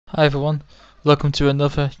Hi everyone, welcome to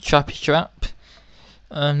another trappy trap.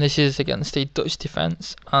 This is against a Dutch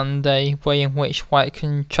defence and a way in which white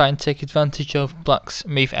can try and take advantage of black's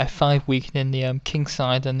move f5, weakening the king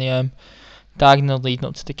side and the diagonal leading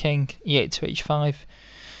up to the king, e8 to h5.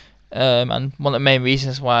 And one of the main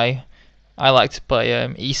reasons why I like to play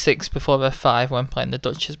e6 before f5 when playing the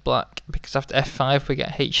Dutch as black, because after f5 we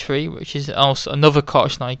get h3, which is also another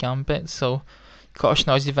cautionary gambit. So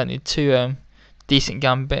cautionary has invented two decent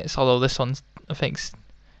gambits, although this one's I think's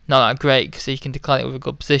not that great because you can decline it with a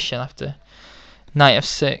good position after knight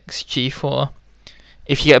f6, g4.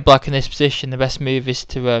 If you get black in this position, the best move is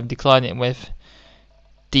to decline it with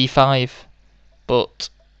d5, but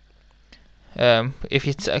if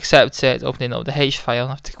you accept it, opening up the h file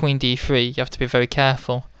after queen d3, you have to be very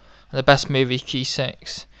careful, and the best move is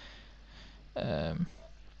g6.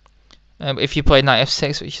 If you play knight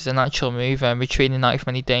f6, which is a natural move, retreating the knight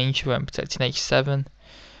from any danger and protecting h7,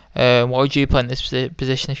 what would you play in this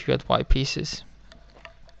position if you had white pieces?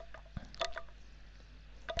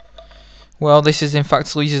 Well, this is in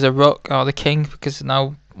fact loses a rook or the king, because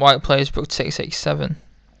now white plays rook takes h7,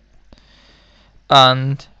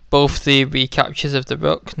 and both the recaptures of the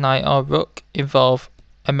rook, knight or rook, involve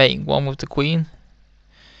a mating one with the queen.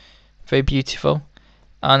 Very beautiful.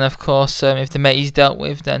 And of course, if the mate is dealt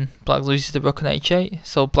with, then black loses the rook on h8,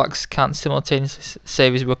 so black can't simultaneously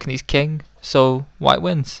save his rook and his king, so white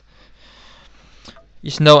wins.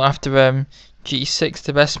 Just note after g6,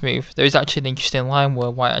 the best move, there is actually an interesting line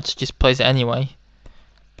where white actually just plays it anyway.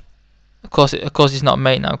 Of course it's not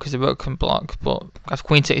mate now because the rook can block, but after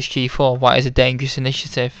queen takes g4, white has a dangerous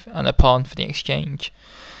initiative and a pawn for the exchange,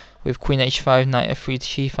 with queen h5, knight f3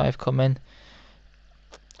 to g5 coming.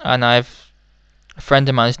 And a friend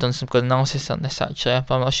of mine has done some good analysis on this actually,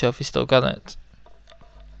 but I'm not sure if he's still got it.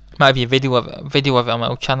 Might be a video of it on my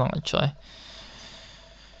old channel actually.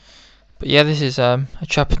 But yeah, this is a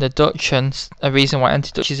trap in the Dutch, and a reason why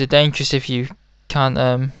anti-Dutches are dangerous if you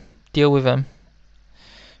can't deal with them.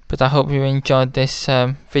 But I hope you enjoyed this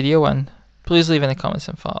video, and please leave any comments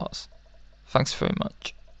and thoughts. Thanks very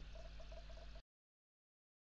much.